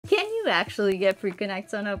actually get free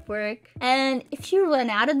connects on Upwork. And if you run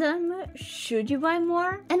out of them, should you buy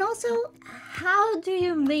more? And also, how do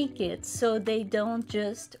you make it so they don't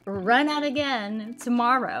just run out again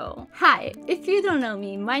tomorrow? Hi, if you don't know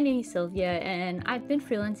me, my name is Sylvia and I've been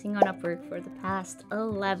freelancing on Upwork for the past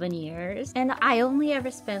 11 years. And I only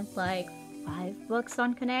ever spent like $5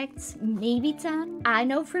 on connects, maybe 10. I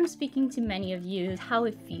know from speaking to many of you how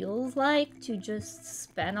it feels like to just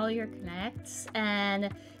spend all your connects and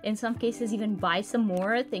in some cases even buy some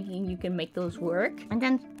more thinking you can make those work and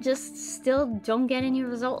then just still don't get any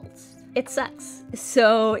results. It sucks.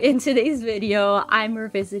 So in today's video, I'm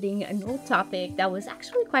revisiting an old topic that was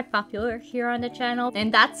actually quite popular here on the channel,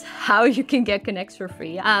 and that's how you can get connects for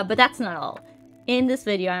free. But that's not all. In this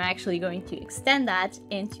video, I'm actually going to extend that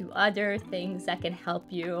into other things that can help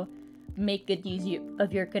you make good use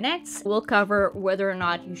of your connects. We'll cover whether or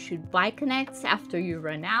not you should buy connects after you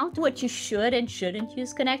run out, what you should and shouldn't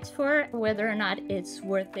use connects for, whether or not it's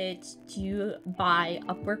worth it to buy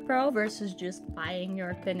Upwork Pro versus just buying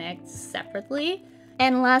your connects separately.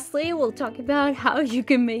 And lastly, we'll talk about how you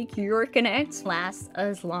can make your connects last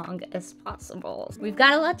as long as possible. We've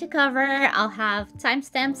got a lot to cover. I'll have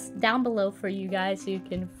timestamps down below for you guys so you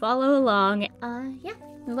can follow along. Yeah,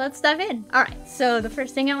 let's dive in. All right, so the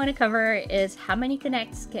first thing I want to cover is how many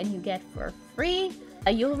connects can you get for free?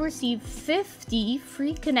 You'll receive 50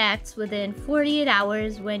 free connects within 48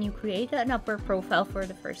 hours when you create an Upwork profile for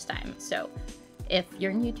the first time. So if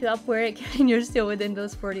you're new to Upwork and you're still within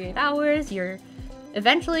those 48 hours, you're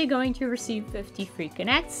eventually going to receive 50 free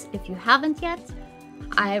connects. If you haven't yet,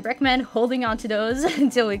 I recommend holding on to those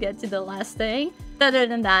until we get to the last thing. Other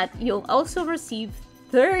than that, you'll also receive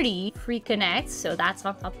 30 free connects, so that's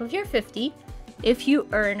on top of your 50, if you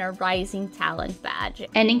earn a Rising Talent badge.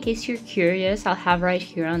 And in case you're curious, I'll have right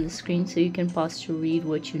here on the screen so you can pause to read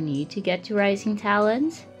what you need to get to Rising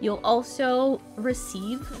Talent. You'll also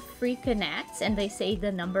receive free connects, and they say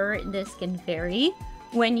the number in this can vary.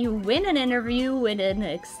 When you win an interview with an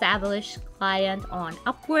established client on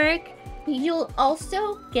Upwork, you'll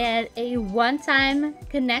also get a one-time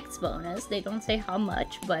connects bonus. They don't say how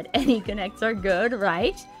much, but any connects are good,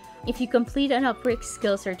 right? If you complete an Upwork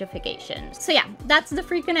skill certification. So yeah, that's the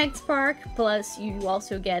free connects part. Plus you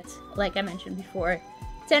also get, like I mentioned before,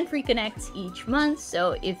 10 free connects each month.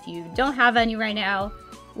 So if you don't have any right now,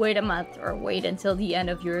 wait a month or wait until the end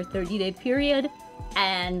of your 30-day period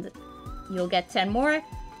and you'll get 10 more.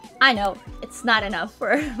 I know it's not enough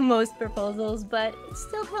for most proposals, but it's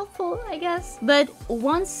still helpful, I guess. But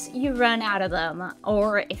once you run out of them,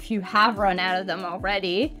 or if you have run out of them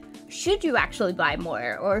already, should you actually buy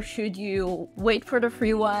more? Or should you wait for the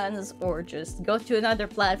free ones or just go to another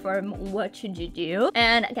platform? What should you do?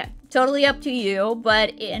 And again, totally up to you,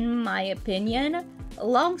 but in my opinion,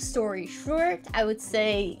 long story short, I would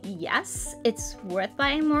say yes, it's worth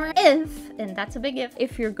buying more if, and that's a big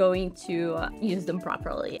if you're going to use them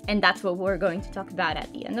properly. And that's what we're going to talk about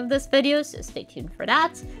at the end of this video, so stay tuned for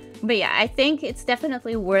that. But yeah, I think it's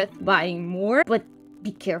definitely worth buying more, but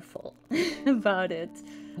be careful about it.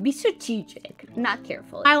 Be strategic, not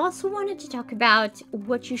careful. I also wanted to talk about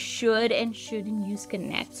what you should and shouldn't use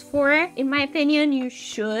connects for. In my opinion, you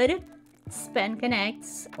should spend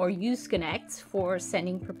connects or use connects for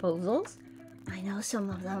sending proposals. I know some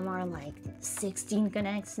of them are like 16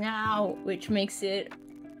 connects now, which makes it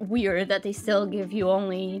weird that they still give you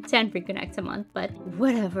only 10 free connects a month, but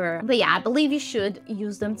whatever. But yeah, I believe you should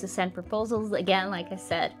use them to send proposals. Again, like I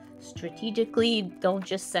said, strategically, don't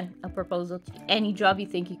just send a proposal to any job you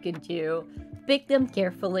think you can do. Pick them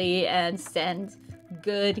carefully and send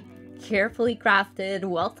good, carefully crafted,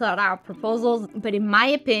 well thought out proposals. But in my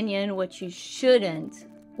opinion, what you shouldn't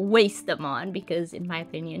waste them on, because in my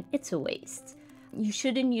opinion, it's a waste. You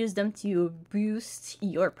shouldn't use them to boost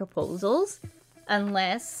your proposals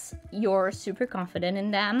unless you're super confident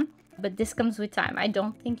in them. But this comes with time. I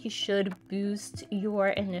don't think you should boost your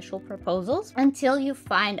initial proposals until you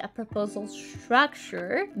find a proposal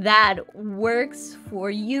structure that works for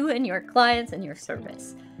you and your clients and your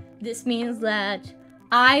service. This means that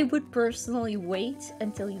I would personally wait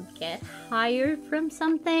until you get hired from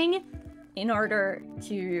something in order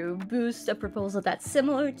to boost a proposal that's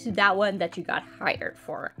similar to that one that you got hired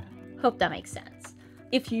for. Hope that makes sense.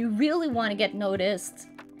 If you really want to get noticed,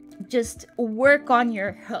 just work on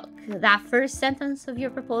your hook. That first sentence of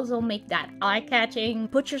your proposal, make that eye-catching.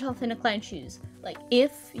 Put yourself in the client's shoes. Like,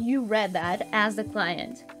 if you read that as the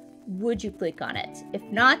client, would you click on it? If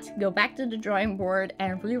not, go back to the drawing board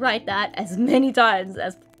and rewrite that as many times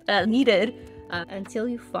as needed until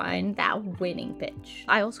you find that winning pitch.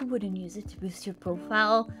 I also wouldn't use it to boost your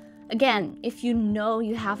profile. Again, if you know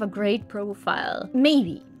you have a great profile,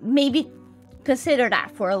 maybe maybe consider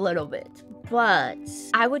that for a little bit. But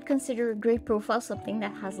I would consider a great profile something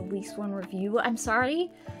that has at least one review. I'm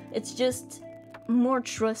sorry, it's just more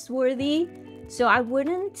trustworthy. So I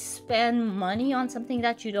wouldn't spend money on something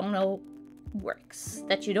that you don't know works,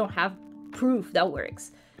 that you don't have proof that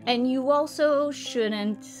works. And you also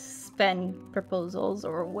shouldn't spend proposals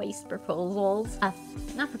or waste proposals,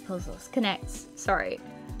 connects, sorry,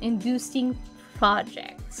 in boosting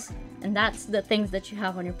projects. And that's the things that you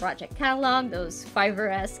have on your project catalog, those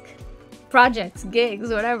Fiverr-esque projects, gigs,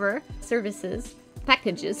 whatever, services,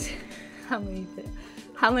 packages. How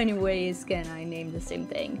many ways can I name the same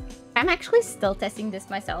thing? I'm actually still testing this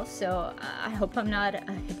myself, so I hope I'm not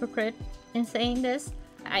a hypocrite in saying this.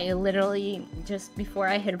 I literally, just before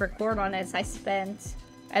I hit record on this, I spent,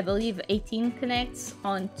 I believe, 18 connects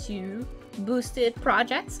on 2 boosted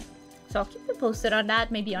projects. So I'll keep you posted on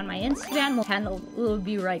that, maybe on my Instagram. My channel will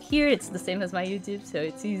be right here. It's the same as my YouTube, so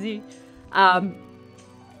it's easy.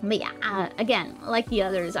 But yeah, again, like the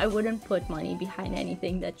others, I wouldn't put money behind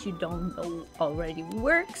anything that you don't know already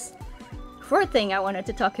works. Fourth thing I wanted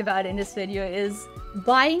to talk about in this video is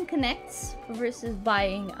buying Connects versus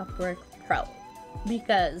buying Upwork Pro.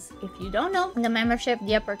 Because if you don't know, the membership,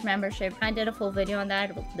 the Upwork membership, I did a full video on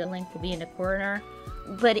that. The link will be in the corner.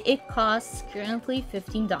 But it costs currently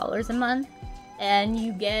 $15 a month, and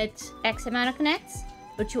you get X amount of Connects,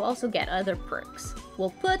 but you also get other perks. We'll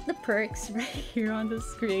put the perks right here on the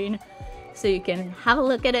screen so you can have a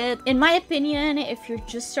look at it. In my opinion, if you're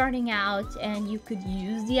just starting out and you could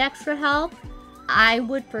use the extra help, I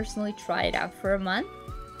would personally try it out for a month.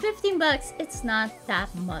 15 bucks, it's not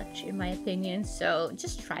that much in my opinion, so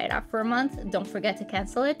just try it out for a month. Don't forget to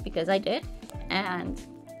cancel it, because I did, and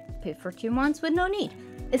pay for 2 months with no need.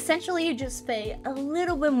 Essentially, you just pay a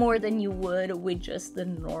little bit more than you would with just the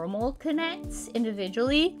normal Connects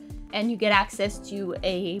individually, and you get access to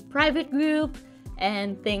a private group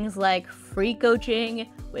and things like free coaching,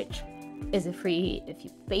 which isn't free if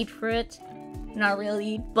you paid for it. Not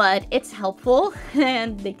really, but it's helpful,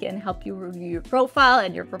 and they can help you review your profile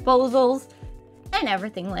and your proposals and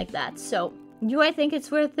everything like that. So, do I think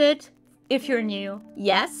it's worth it? If you're new,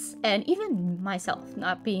 yes, and even myself,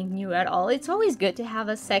 not being new at all, it's always good to have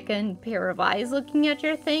a second pair of eyes looking at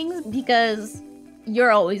your things, because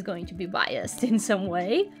you're always going to be biased in some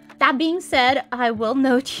way. That being said, I will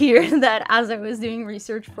note here that as I was doing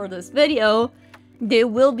research for this video, they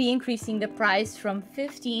will be increasing the price from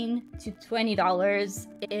 $15 to $20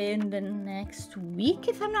 in the next week,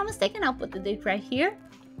 if I'm not mistaken. I'll put the date right here.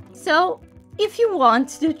 So if you want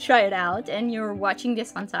to try it out and you're watching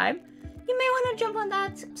this on time, you may want to jump on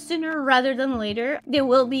that sooner rather than later. They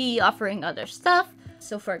will be offering other stuff.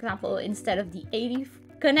 So for example, instead of the 80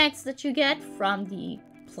 Connects that you get from the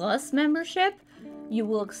Plus membership, you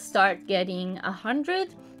will start getting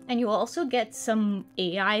 100, and you will also get some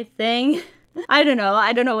AI thing. I don't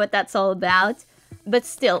know what that's all about. But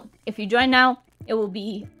still, if you join now, it will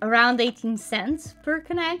be around 18 cents per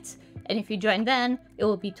Connect. And if you join then, it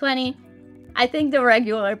will be 20. I think the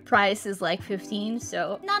regular price is like 15,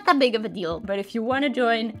 so not that big of a deal. But if you want to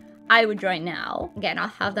join, I would join now. Again, I'll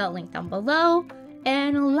have that link down below.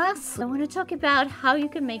 And lastly, I want to talk about how you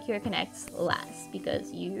can make your Connects last,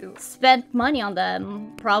 because you spent money on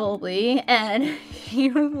them probably, and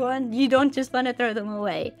you don't just want to throw them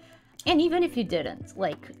away. And even if you didn't,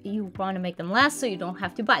 like, you want to make them last so you don't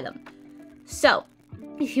have to buy them. So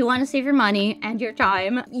if you want to save your money and your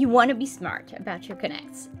time, you want to be smart about your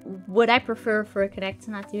Connects. Would I prefer for a Connect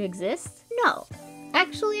not to exist? No.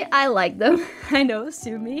 Actually, I like them. I know,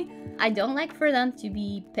 sue me. I don't like for them to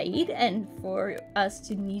be paid and for us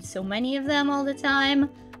to need so many of them all the time.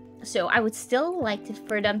 So I would still like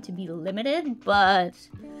for them to be limited, but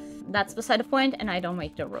that's beside the point, and I don't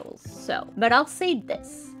make the rules. So, but I'll say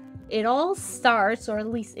this. It all starts, or at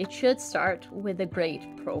least it should start, with a great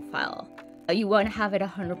profile. You want to have it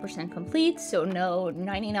 100% complete, so no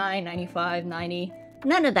 99, 95, 90,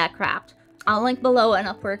 none of that crap. I'll link below an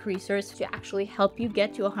Upwork resource to actually help you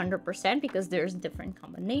get to 100%, because there's different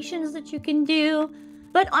combinations that you can do.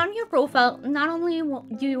 But on your profile, not only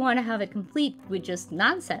do you want to have it complete with just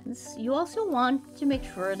nonsense, you also want to make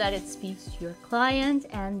sure that it speaks to your client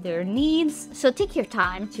and their needs. So take your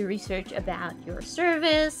time to research about your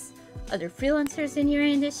service, other freelancers in your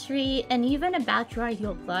industry, and even about your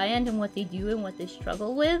ideal client and what they do and what they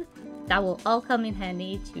struggle with. That will all come in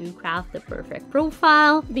handy to craft the perfect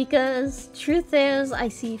profile, because truth is, I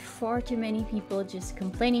see far too many people just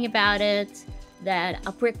complaining about it, that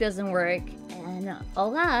Upwork doesn't work, and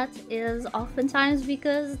all that is oftentimes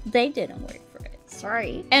because they didn't work for it.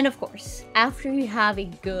 Sorry. And of course, after you have a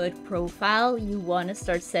good profile, you want to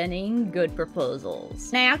start sending good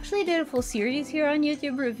proposals. And I actually did a full series here on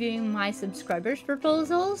YouTube reviewing my subscribers'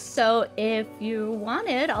 proposals. So if you want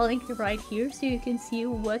it, I'll link it right here so you can see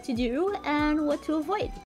what to do and what to avoid.